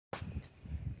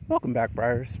Welcome back,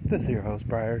 Briars. This is your host,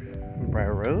 Briar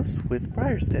Rose with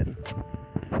Brierston.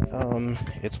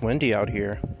 It's windy out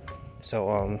here.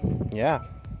 So, yeah.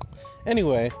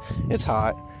 Anyway, it's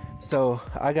hot. So,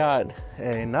 I got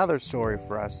another story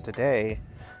for us today.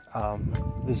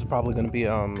 This is probably going to be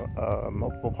a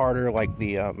multiple-parter, like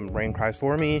the Rain Cries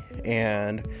For Me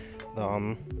and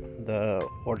the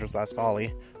Orchards Last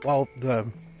Folly. Well,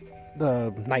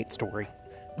 the night story.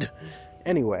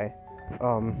 Anyway,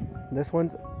 this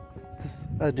one's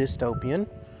a dystopian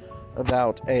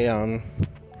about a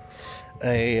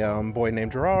boy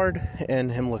named Gerard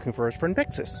and him looking for his friend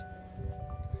Pixis.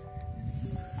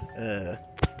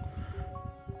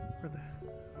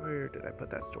 Where did I put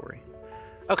that story?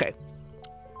 Okay.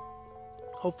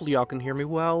 Hopefully y'all can hear me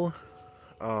well.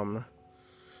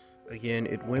 Again,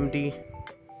 it's windy.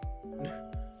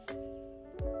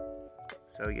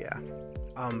 So yeah.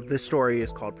 This story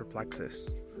is called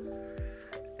Perplexis.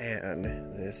 And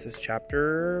this is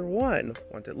chapter 1.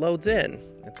 Once it loads in,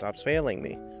 it stops failing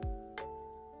me.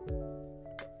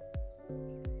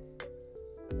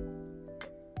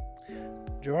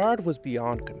 Gerard was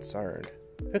beyond concerned.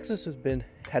 Pixis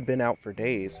had been out for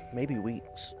days, maybe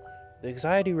weeks. The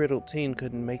anxiety-riddled teen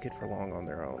couldn't make it for long on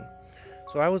their own.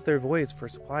 So I was their voyage for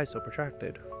supplies so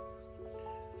protracted.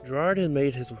 Gerard had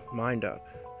made his mind up.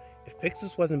 If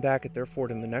Pixis wasn't back at their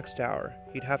fort in the next hour,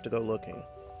 he'd have to go looking.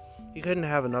 He couldn't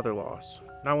have another loss,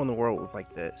 not when the world was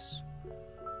like this.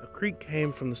 A creak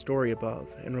came from the story above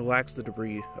and relaxed the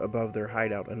debris above their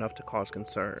hideout enough to cause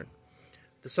concern.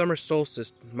 The summer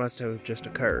solstice must have just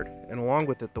occurred, and along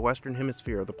with it, the western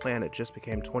hemisphere of the planet just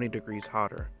became 20 degrees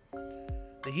hotter.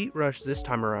 The heat rush this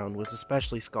time around was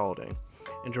especially scalding,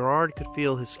 and Gerard could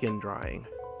feel his skin drying.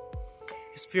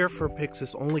 His fear for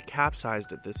Pixis only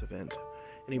capsized at this event,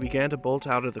 and he began to bolt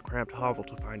out of the cramped hovel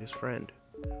to find his friend.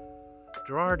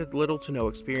 Gerard had little to no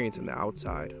experience in the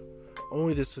outside,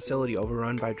 only this facility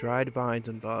overrun by dried vines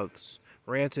and bugs,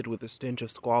 rancid with the stench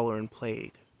of squalor and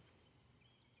plague.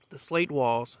 The slate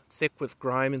walls, thick with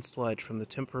grime and sludge from the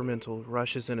temperamental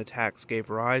rushes and attacks, gave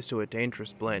rise to a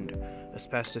dangerous blend,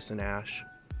 asbestos and ash.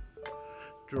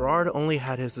 Gerard only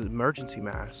had his emergency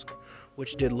mask,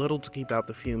 which did little to keep out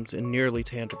the fumes in nearly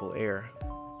tangible air.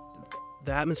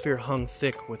 The atmosphere hung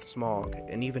thick with smog,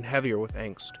 and even heavier with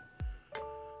angst.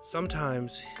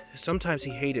 Sometimes he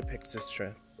hated Pixis'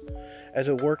 strength, as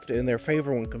it worked in their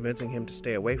favor when convincing him to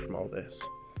stay away from all this.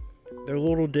 Their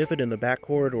little divot in the back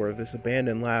corridor of this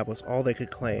abandoned lab was all they could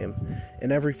claim,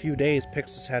 and every few days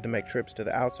Pixis had to make trips to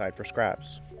the outside for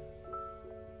scraps.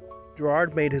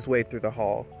 Gerard made his way through the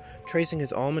hall, tracing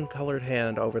his almond-colored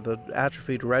hand over the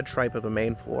atrophied red stripe of the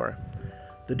main floor.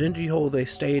 The dingy hole they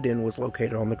stayed in was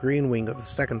located on the green wing of the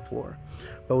second floor,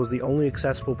 but was the only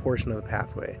accessible portion of the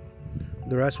pathway.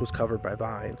 The rest was covered by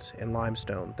vines and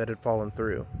limestone that had fallen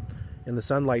through, and the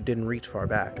sunlight didn't reach far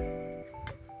back.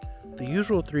 The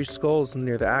usual 3 skulls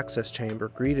near the access chamber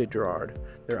greeted Gerard,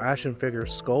 their ashen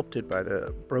figures sculpted by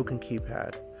the broken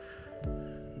keypad.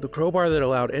 The crowbar that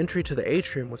allowed entry to the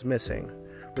atrium was missing,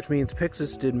 which means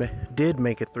Pixis did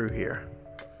make it through here.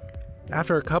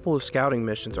 After a couple of scouting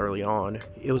missions early on,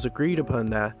 it was agreed upon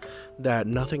that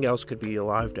nothing else could be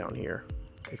alive down here,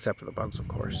 except for the bugs, of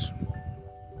course.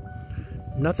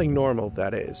 Nothing normal,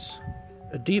 that is.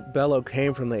 A deep bellow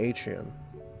came from the atrium,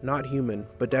 not human,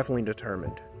 but definitely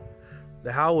determined.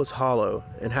 The howl was hollow,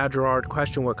 and had Gerard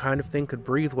questioned what kind of thing could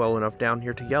breathe well enough down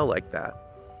here to yell like that.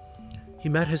 He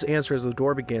met his answer as the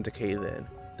door began to cave in,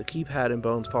 the keypad and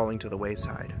bones falling to the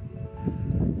wayside.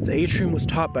 The atrium was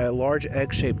topped by a large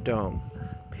egg-shaped dome,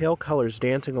 pale colors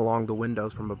dancing along the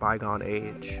windows from a bygone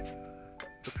age.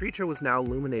 The creature was now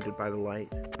illuminated by the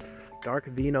light. Dark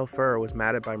vino fur was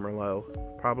matted by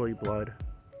merlot, probably blood,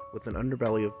 with an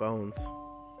underbelly of bones.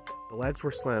 The legs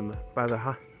were slim,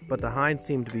 but the hind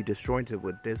seemed to be disjointed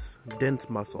with dense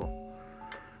muscle.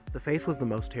 The face was the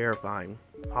most terrifying,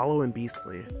 hollow and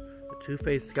beastly, a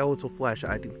two-faced skeletal flesh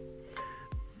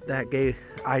that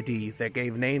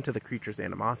gave name to the creature's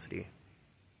animosity.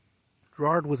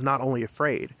 Gerard was not only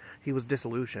afraid, he was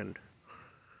disillusioned.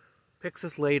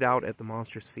 Pixis laid out at the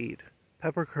monster's feet.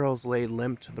 Pepper curls lay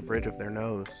limp to the bridge of their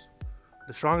nose.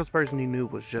 The strongest person he knew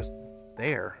was just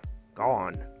there,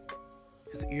 gone.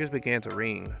 His ears began to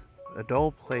ring. What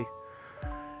the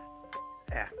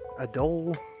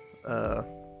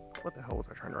hell was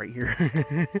I trying to write here?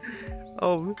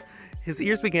 His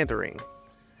ears began to ring.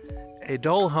 A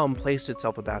dull hum placed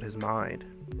itself about his mind.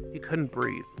 He couldn't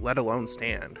breathe, let alone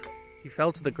stand. He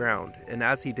fell to the ground, and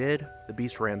as he did, the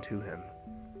beast ran to him.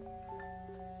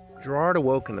 Gerard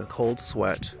awoke in a cold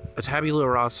sweat. A tabula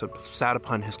rasa sat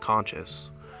upon his conscience.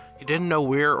 He didn't know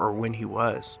where or when he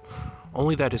was.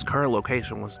 only that his current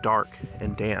location was dark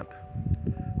and damp.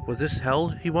 Was this hell,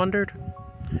 he wondered?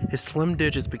 His slim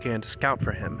digits began to scout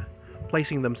for him,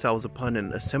 placing themselves upon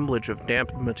an assemblage of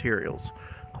damp materials,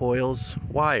 coils,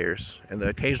 wires, and the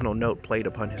occasional note played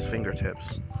upon his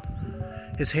fingertips.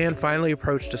 His hand finally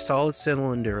approached a solid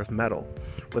cylinder of metal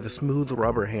with a smooth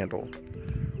rubber handle.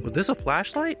 Was this a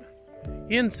flashlight?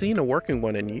 He hadn't seen a working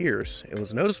one in years and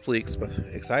was noticeably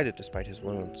excited despite his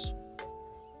wounds.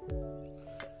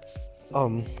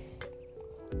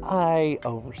 I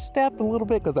overstepped a little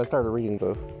bit because I started reading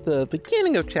the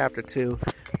beginning of chapter 2.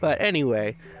 But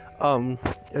anyway,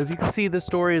 as you can see, this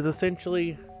story is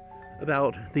essentially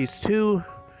about these two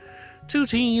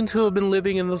teens who have been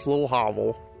living in this little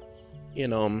hovel in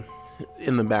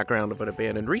the background of an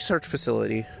abandoned research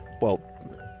facility. Well,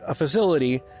 a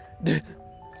facility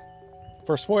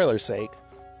for spoilers' sake.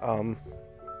 And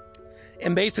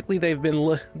basically they've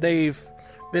been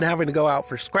having to go out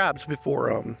for scraps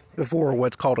before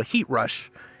what's called a heat rush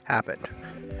happened.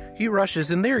 Heat rushes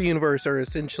in their universe are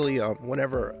essentially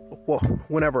whenever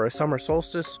a summer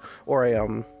solstice or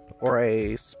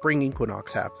a spring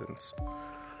equinox happens,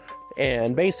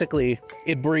 and basically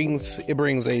it brings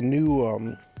a new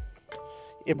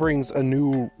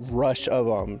rush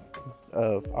of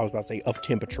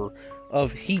temperature,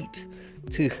 of heat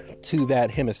to that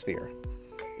hemisphere.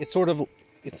 It sort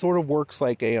of works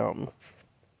like a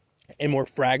more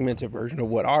fragmented version of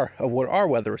what our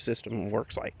weather system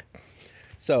works like.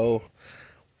 So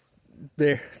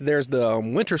there's the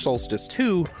winter solstice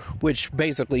too, which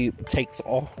basically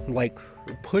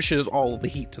pushes all of the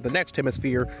heat to the next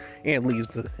hemisphere and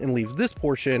leaves this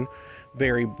portion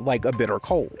very like a bitter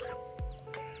cold.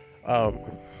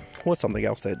 What's something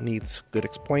else that needs good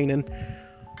explaining?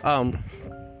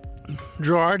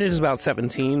 Gerard is about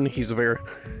 17. He's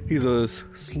a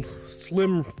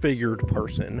slim-figured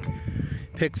person.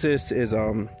 Pixis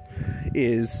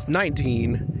is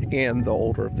 19, and the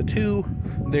older of the two.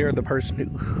 They're the person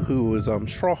who's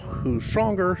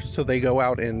stronger, so they go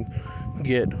out and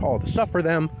get all the stuff for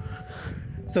them,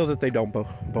 so that they don't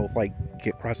both like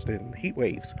get crusted in the heat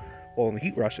waves, in the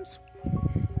heat rushes.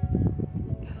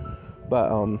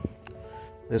 But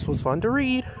this was fun to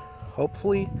read.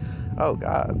 Hopefully, oh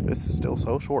god, this is still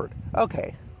so short.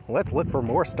 Okay, let's look for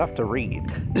more stuff to read.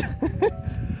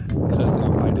 Because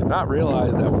I did not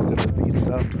realize that was going to be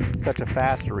such a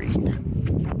fast read.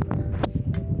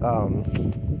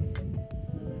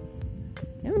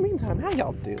 In the meantime, how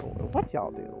y'all doing? What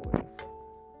y'all doing?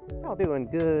 Y'all doing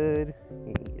good?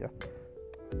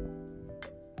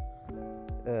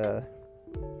 Yeah.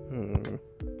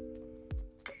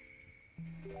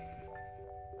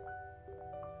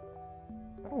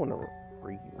 I don't want to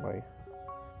read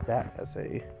that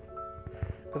essay.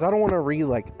 Because I don't want to read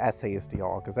essays to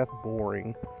y'all, because that's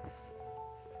boring.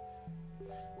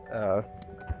 I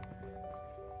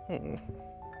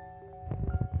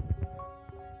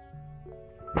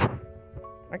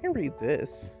can read this.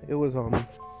 It was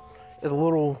it's a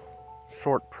little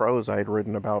short prose I'd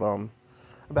written about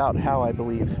how I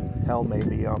believe hell may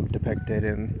be depicted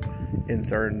in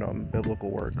certain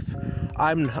biblical works.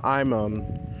 I'm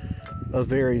a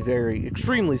very, very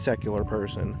extremely secular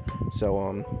person,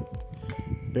 so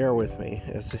bear with me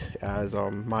as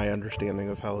my understanding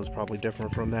of hell is probably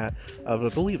different from that of a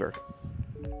believer.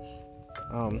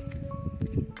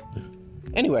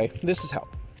 Anyway, this is hell.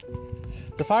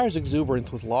 The fire's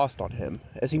exuberance was lost on him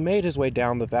as he made his way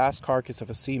down the vast carcass of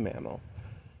a sea mammal.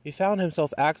 He found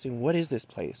himself asking, what is this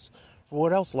place? For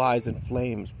what else lies in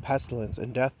flames, pestilence,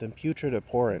 and death than putrid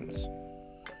abhorrence?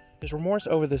 His remorse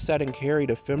over the setting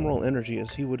carried ephemeral energy,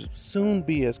 as he would soon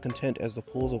be as content as the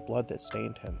pools of blood that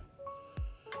stained him.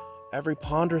 Every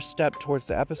ponderous step towards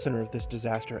the epicenter of this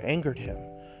disaster angered him,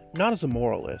 not as a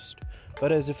moralist,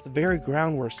 but as if the very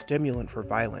ground were a stimulant for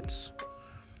violence.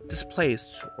 This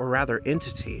place, or rather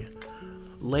entity,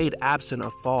 laid absent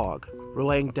of fog,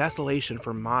 relaying desolation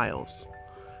for miles.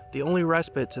 The only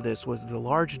respite to this was the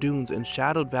large dunes and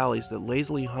shadowed valleys that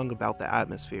lazily hung about the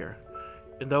atmosphere.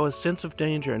 And though a sense of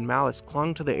danger and malice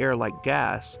clung to the air like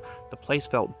gas, the place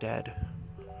felt dead.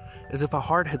 As if a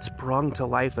heart had sprung to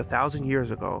life 1,000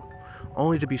 years ago,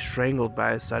 only to be strangled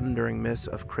by a sundering mist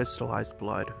of crystallized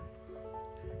blood.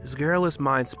 His garrulous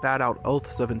mind spat out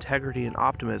oaths of integrity and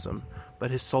optimism, but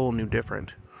his soul knew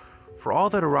different. For all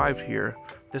that arrived here,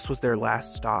 this was their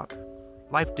last stop.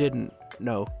 Life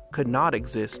could not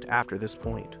exist after this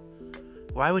point.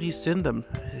 Why would he send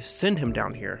him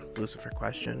down here? Lucifer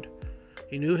questioned.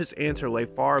 He knew his answer lay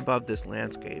far above this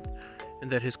landscape, and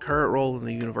that his current role in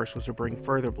the universe was to bring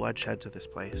further bloodshed to this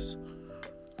place.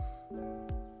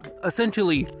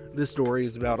 Essentially, this story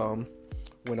is about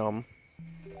when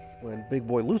when Big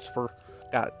Boy Lucifer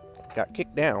got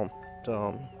kicked down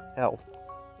to hell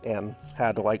and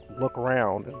had to like look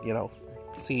around and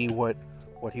see what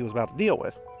he was about to deal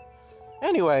with.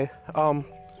 Anyway,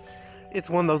 it's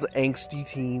one of those angsty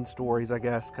teen stories, I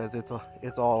guess, because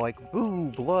it's all like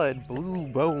boo blood, blue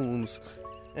bones.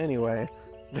 Anyway,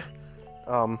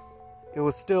 it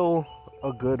was still a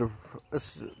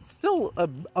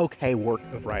okay work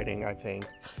of writing. I think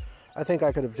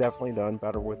I could have definitely done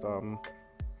better with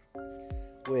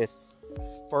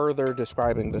further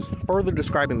describing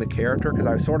the character, because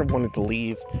I sort of wanted to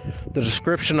leave the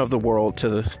description of the world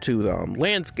to the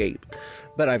landscape,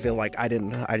 but I feel like I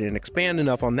didn't expand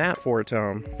enough on that for it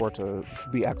to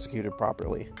be executed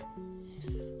properly.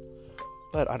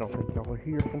 But I don't think y'all are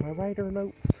here for my writer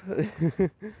notes.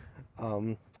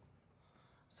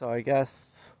 So I guess,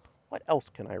 what else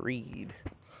can I read?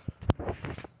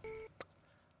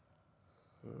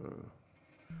 I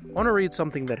want to read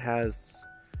something that has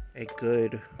a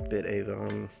good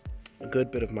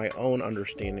bit of my own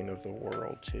understanding of the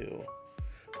world too.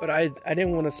 But I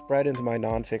didn't want to spread into my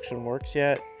nonfiction works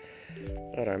yet,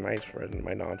 but I might spread into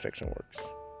my nonfiction works.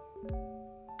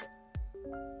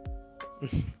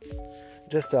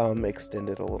 Just extend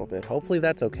it a little bit. Hopefully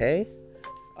that's okay.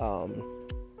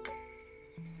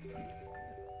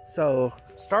 So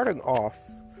starting off,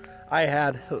 I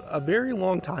had a very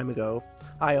long time ago,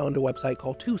 I owned a website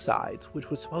called Two Sides, which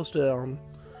was supposed to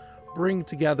bring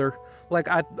together,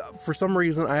 for some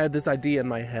reason I had this idea in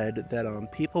my head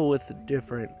that people with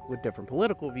different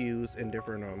political views and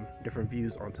different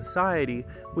views on society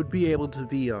would be able to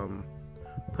be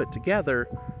put together,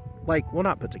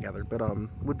 not put together, but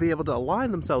would be able to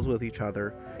align themselves with each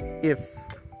other if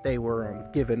they were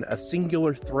given a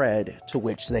singular thread to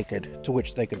which they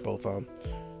could both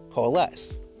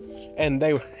coalesce, and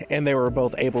they were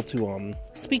both able to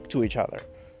speak to each other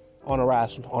on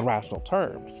rational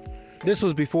terms. This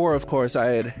was before, of course,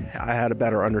 I had a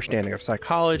better understanding of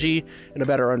psychology and a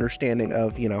better understanding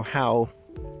of how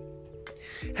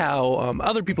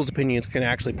other people's opinions can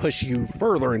actually push you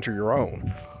further into your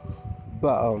own.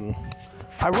 But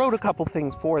I wrote a couple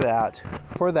things for that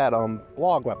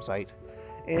blog website,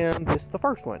 and this is the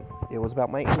first one. It was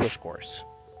about my English course.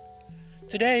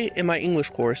 Today, in my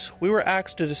English course, we were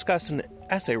asked to discuss an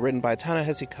essay written by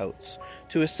Ta-Nehisi Coates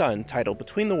to his son titled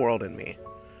Between the World and Me.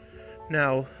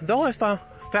 Now, though I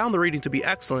found the reading to be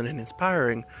excellent and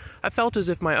inspiring, I felt as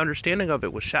if my understanding of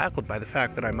it was shackled by the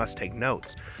fact that I must take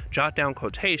notes, jot down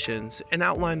quotations, and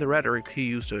outline the rhetoric he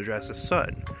used to address his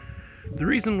son. The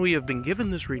reason we have been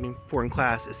given this reading for in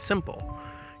class is simple.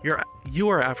 You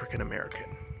are African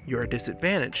American. You are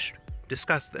disadvantaged.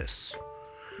 Discuss this.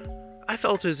 I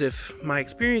felt as if my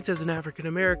experience as an African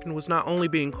American was not only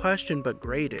being questioned but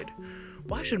graded.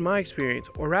 Why should my experience,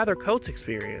 or rather Coates'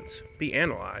 experience, be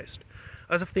analyzed?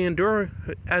 As if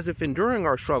enduring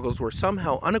our struggles were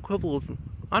somehow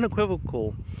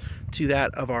unequivocal to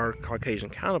that of our Caucasian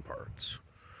counterparts.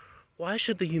 Why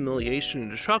should the humiliation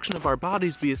and destruction of our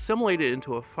bodies be assimilated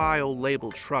into a file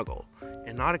labeled struggle,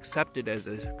 and not accepted as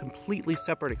a completely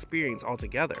separate experience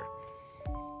altogether?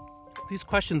 These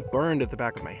questions burned at the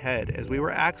back of my head as we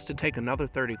were asked to take another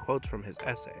 30 quotes from his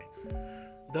essay.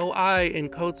 Though I and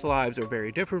Coates' lives are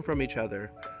very different from each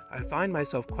other, I find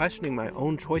myself questioning my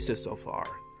own choices so far,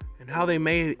 and how they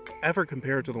may ever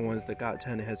compare to the ones that got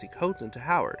Ta-Nehisi Coates into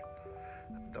Howard.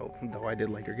 Though I did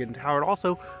later get into Howard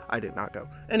also, I did not go.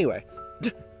 Anyway,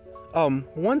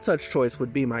 one such choice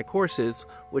would be my courses,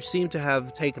 which seem to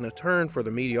have taken a turn for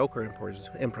the mediocre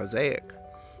and prosaic.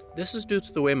 This is due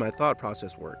to the way my thought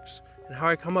process works, and how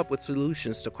I come up with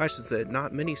solutions to questions that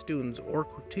not many students or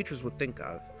teachers would think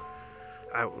of.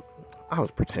 I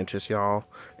was pretentious, y'all.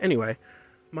 Anyway,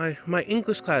 my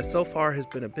English class so far has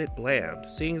been a bit bland,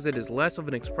 seeing as it is less of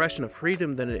an expression of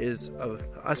freedom than it is of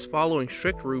us following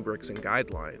strict rubrics and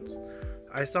guidelines.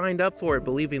 I signed up for it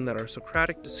believing that our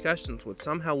Socratic discussions would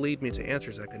somehow lead me to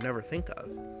answers I could never think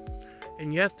of.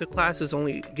 And yet the class has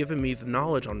only given me the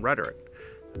knowledge on rhetoric,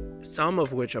 some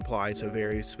of which apply to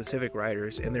very specific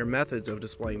writers and their methods of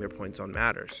displaying their points on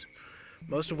matters,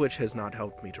 most of which has not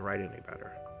helped me to write any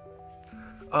better.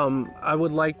 I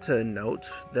would like to note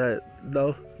that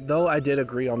though I did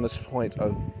agree on this point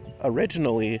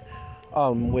originally,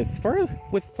 with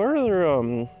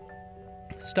further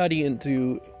study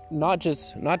into not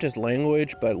just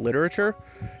language but literature,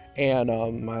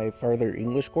 and my further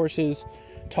English courses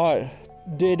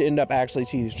did end up actually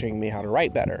teaching me how to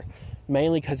write better,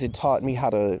 mainly because it taught me how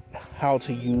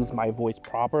to use my voice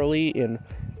properly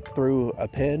through a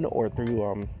pen or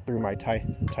through my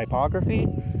typography.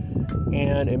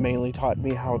 And it mainly taught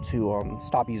me how to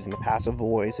stop using the passive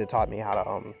voice. It taught me how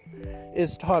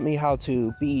It's taught me how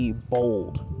to be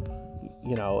bold,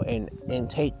 and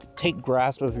take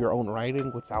grasp of your own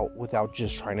writing without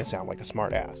just trying to sound like a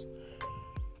smart ass.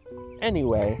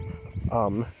 Anyway,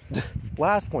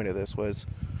 last point of this was,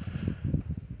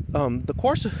 the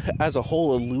course as a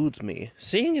whole eludes me.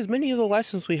 Seeing as many of the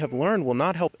lessons we have learned will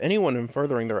not help anyone in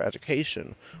furthering their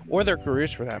education, or their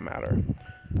careers for that matter.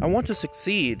 I want to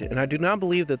succeed, and I do not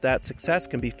believe that success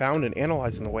can be found in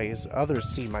analyzing the ways others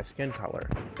see my skin color.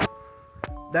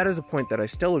 That is a point that I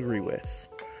still agree with,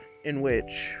 in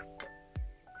which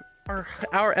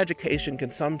our education can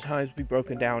sometimes be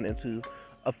broken down into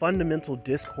a fundamental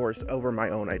discourse over my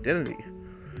own identity.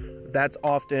 That's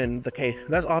often the case.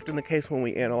 That's often the case when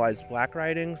we analyze Black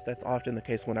writings. That's often the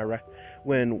case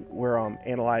when we're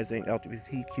analyzing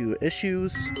LGBTQ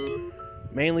issues.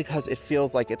 Mainly because it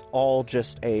feels like it's all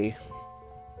just a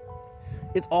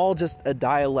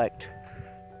dialect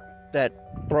that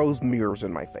throws mirrors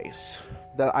in my face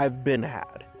that I've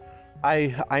had.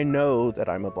 I know that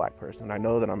I'm a Black person. I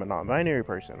know that I'm a non-binary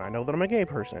person. I know that I'm a gay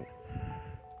person.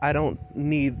 I don't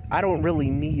really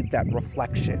need that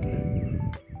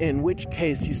reflection. In which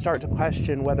case you start to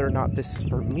question whether or not this is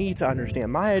for me to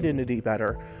understand my identity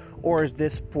better, or is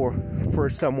this for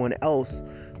someone else,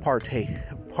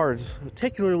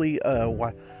 particularly a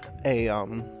white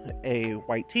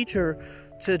teacher,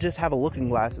 to just have a looking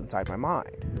glass inside my mind.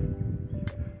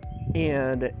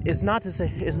 And it's not to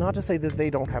say that they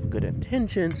don't have good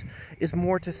intentions. It's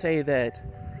more to say that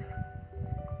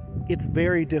it's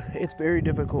very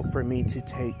difficult for me to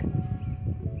take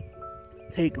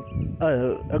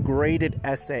a graded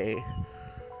essay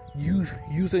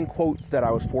using quotes that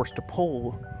I was forced to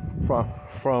pull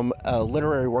from a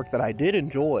literary work that I did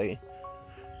enjoy,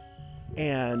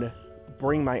 and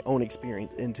bring my own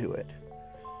experience into it.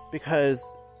 Because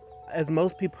as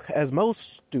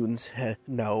most students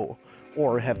know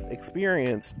or have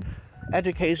experienced,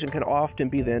 education can often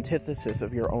be the antithesis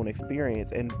of your own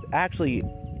experience and actually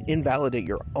invalidate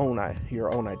your own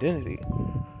identity.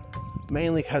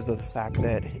 Mainly because of the fact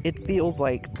that it feels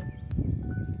like,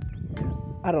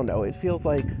 it feels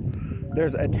like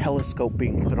there's a telescope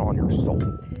being put on your soul.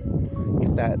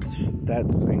 If that's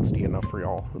angsty enough for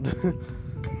y'all.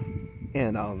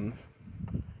 And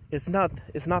it's not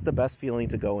the best feeling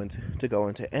to go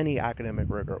into any academic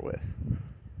rigor with.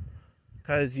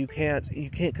 Because you can't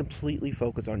completely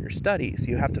focus on your studies.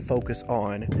 You have to focus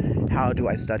on, how do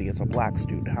I study as a Black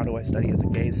student? How do I study as a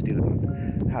gay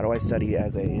student? How do I study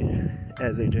as a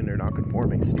gender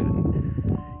nonconforming student?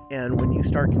 And when you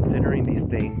start considering these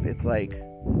things, it's like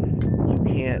you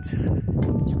can't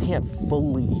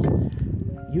fully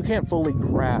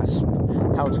grasp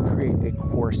how to create a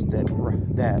course that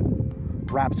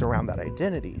wraps around that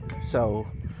identity. So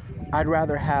I'd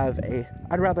rather have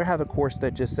a course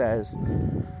that just says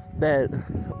that,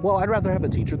 I'd rather have a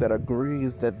teacher that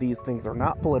agrees that these things are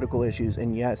not political issues,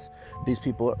 and yes, these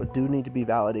people do need to be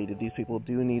validated, these people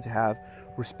do need to have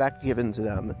respect given to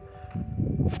them,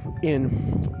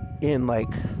 in like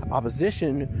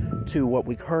opposition to what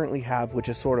we currently have, which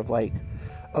is sort of like,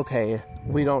 okay,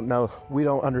 we don't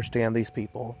understand these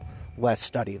people, let's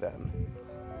study them.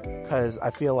 Because I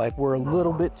feel like we're a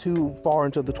little bit too far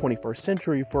into the 21st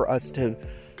century for us to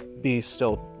be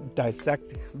still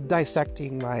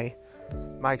dissecting my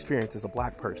experience as a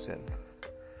Black person.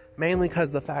 Mainly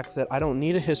because the fact that I don't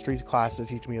need a history class to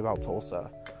teach me about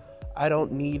Tulsa. I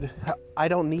don't need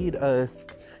a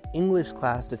English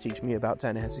class to teach me about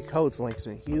Ta-Nehisi Coates,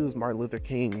 Langston Hughes, Martin Luther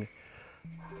King.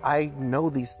 I know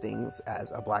these things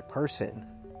as a Black person.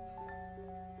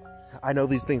 I know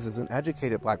these things as an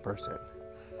educated Black person.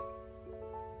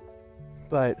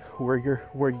 But where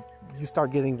you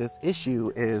start getting this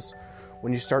issue is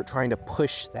when you start trying to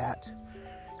push that.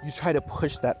 You try to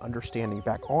push that understanding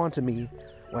back onto me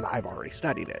when I've already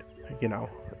studied it,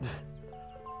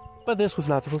 But this was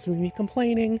not supposed to be me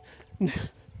complaining.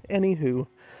 Anywho,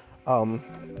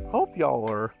 hope y'all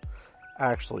are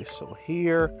actually still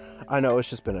here. I know it's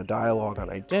just been a dialogue on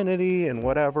identity and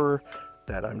whatever,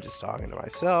 that I'm just talking to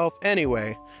myself.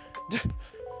 Anyway,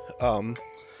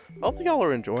 hope y'all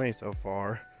are enjoying so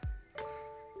far.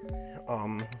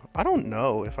 I don't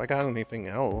know if I got anything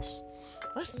else.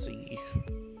 Let's see.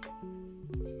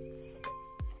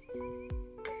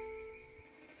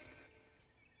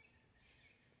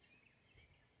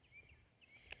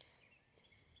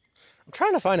 I'm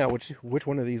trying to find out which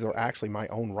one of these are actually my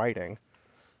own writing.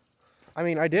 I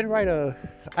mean, I did write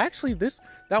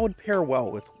that would pair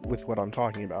well with what I'm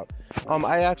talking about.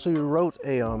 I actually wrote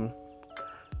a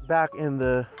back in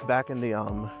the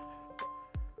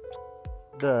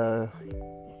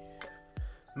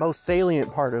most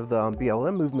salient part of the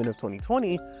BLM movement of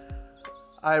 2020,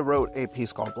 I wrote a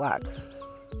piece called Black.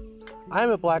 I am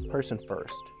a black person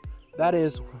first. That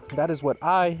is what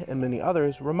I and many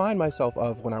others remind myself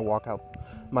of when I walk out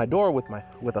my door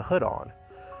with a hood on.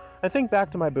 I think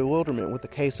back to my bewilderment with the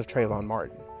case of Trayvon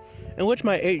Martin, in which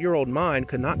my 8-year-old mind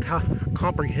could not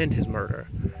comprehend his murder.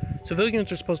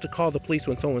 Civilians are supposed to call the police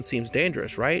when someone seems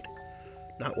dangerous, right?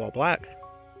 Not while black.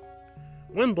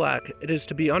 When black, it is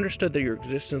to be understood that your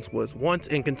existence was once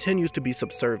and continues to be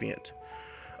subservient.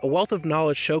 A wealth of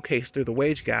knowledge showcased through the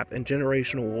wage gap and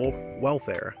generational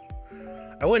welfare.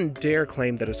 I wouldn't dare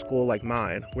claim that a school like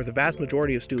mine, where the vast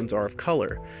majority of students are of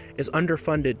color, is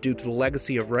underfunded due to the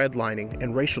legacy of redlining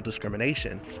and racial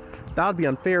discrimination. That would be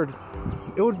unfair.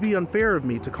 It would be unfair of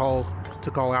me to call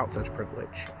out such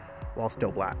privilege, while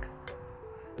still black.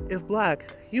 If black,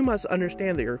 you must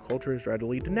understand that your culture is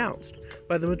readily denounced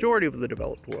by the majority of the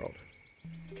developed world.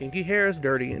 Kinky hair is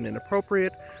dirty and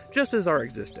inappropriate, just as our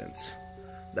existence.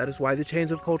 That is why the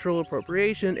chains of cultural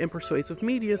appropriation and persuasive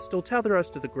media still tether us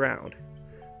to the ground,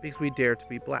 because we dare to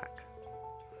be black.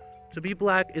 To be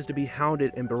black is to be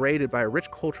hounded and berated by a rich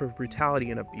culture of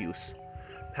brutality and abuse.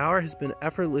 Power has been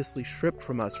effortlessly stripped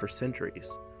from us for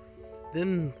centuries.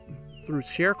 Then, through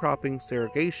sharecropping,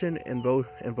 segregation, and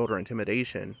voter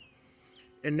intimidation.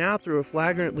 And now through a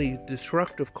flagrantly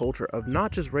destructive culture of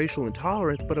not just racial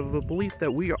intolerance, but of a belief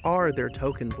that we are their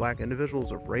token black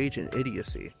individuals of rage and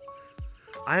idiocy.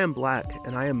 I am black,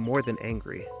 and I am more than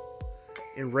angry.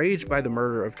 Enraged by the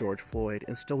murder of George Floyd,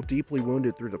 and still deeply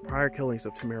wounded through the prior killings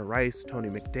of Tamir Rice, Tony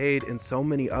McDade, and so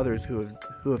many others who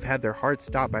have had their hearts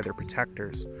stopped by their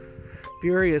protectors.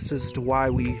 Furious as to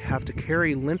why we have to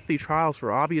carry lengthy trials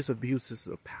for obvious abuses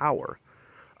of power.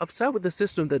 Upset with the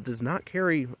system that does not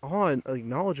carry on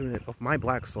acknowledgement of my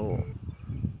black soul.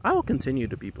 I will continue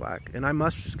to be black, and I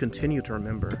must just continue to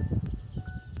remember.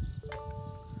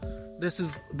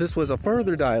 This was a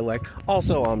further dialect.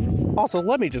 Also,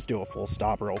 let me just do a full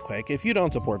stop real quick. If you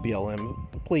don't support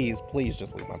BLM, please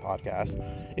just leave my podcast.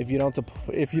 If you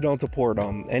don't support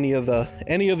any of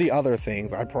the other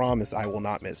things, I promise I will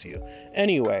not miss you.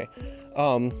 Anyway,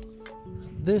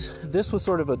 this was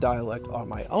sort of a dialect on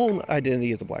my own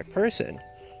identity as a black person,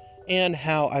 and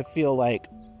how I feel like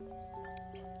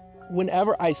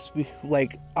whenever I speak,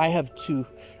 like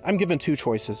I'm given two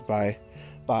choices by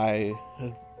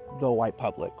the white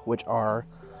public, which are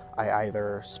I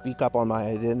either speak up on my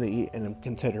identity and am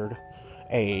considered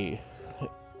a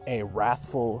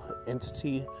wrathful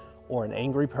entity or an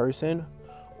angry person,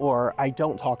 or I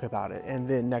don't talk about it, and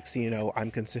then next thing you know,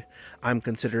 I'm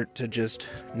considered to just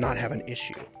not have an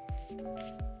issue.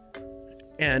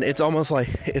 And it's almost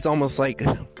like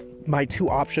my two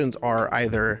options are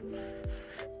either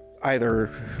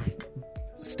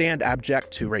stand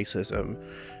abject to racism,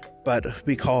 but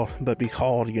be called,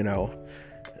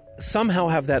 somehow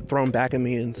have that thrown back at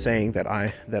me and saying that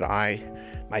I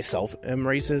myself am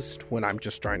racist when I'm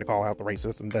just trying to call out the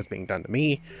racism that's being done to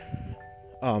me.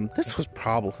 This would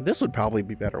probably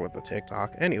be better with the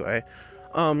TikTok. Anyway,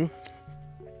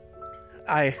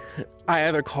 I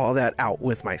either call that out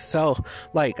with myself,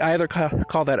 like I either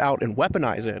call that out and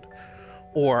weaponize it,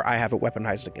 or I have it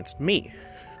weaponized against me.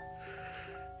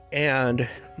 And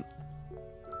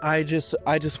I just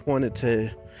wanted to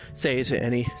say to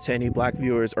any black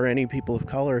viewers or any people of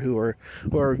color who are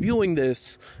viewing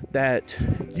this, that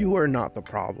you are not the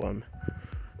problem.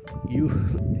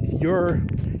 Your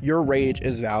rage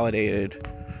is validated,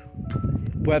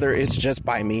 whether it's just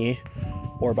by me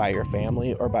or by your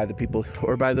family or by the people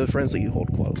or by the friends that you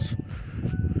hold close.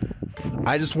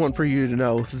 I just want for you to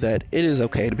know that it is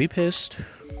okay to be pissed.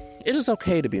 It is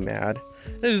okay to be mad.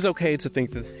 It is okay to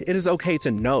think that it is okay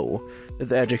to know that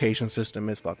the education system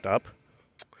is fucked up,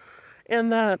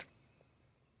 and that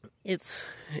it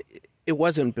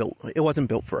wasn't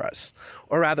built for us,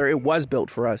 or rather, it was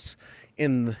built for us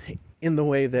in the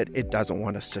way that it doesn't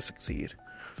want us to succeed.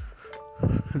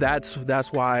 That's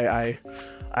why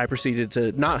I proceeded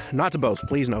to not to boast,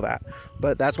 please know that,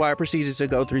 but that's why I proceeded to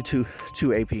go through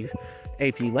two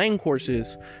AP Lang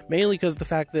courses, mainly because the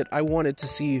fact that I wanted to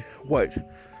see what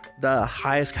the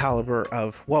highest caliber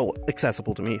of,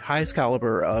 accessible to me, highest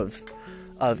caliber of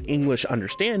English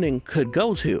understanding could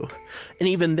go to. And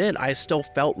even then, I still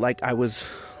felt like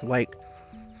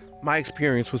my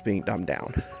experience was being dumbed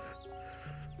down.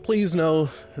 Please know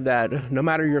that no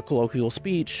matter your colloquial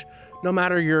speech, no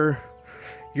matter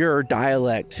your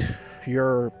dialect,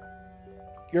 your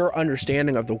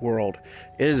understanding of the world,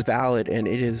 it is valid and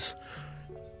it is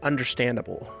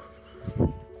understandable.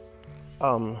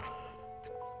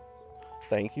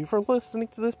 Thank you for listening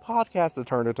to this podcast that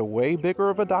turned into way bigger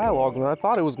of a dialogue than I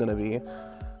thought it was going to be.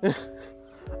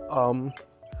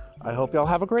 I hope y'all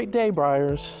have a great day,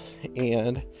 Briars,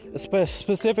 and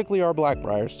specifically our Black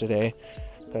Briars today,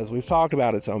 because we've talked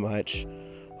about it so much.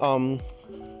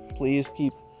 Please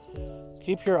keep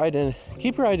your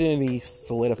identity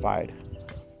solidified.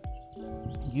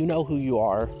 You know who you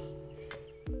are,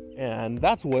 and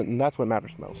that's what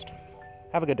matters most.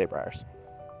 Have a good day, Briars.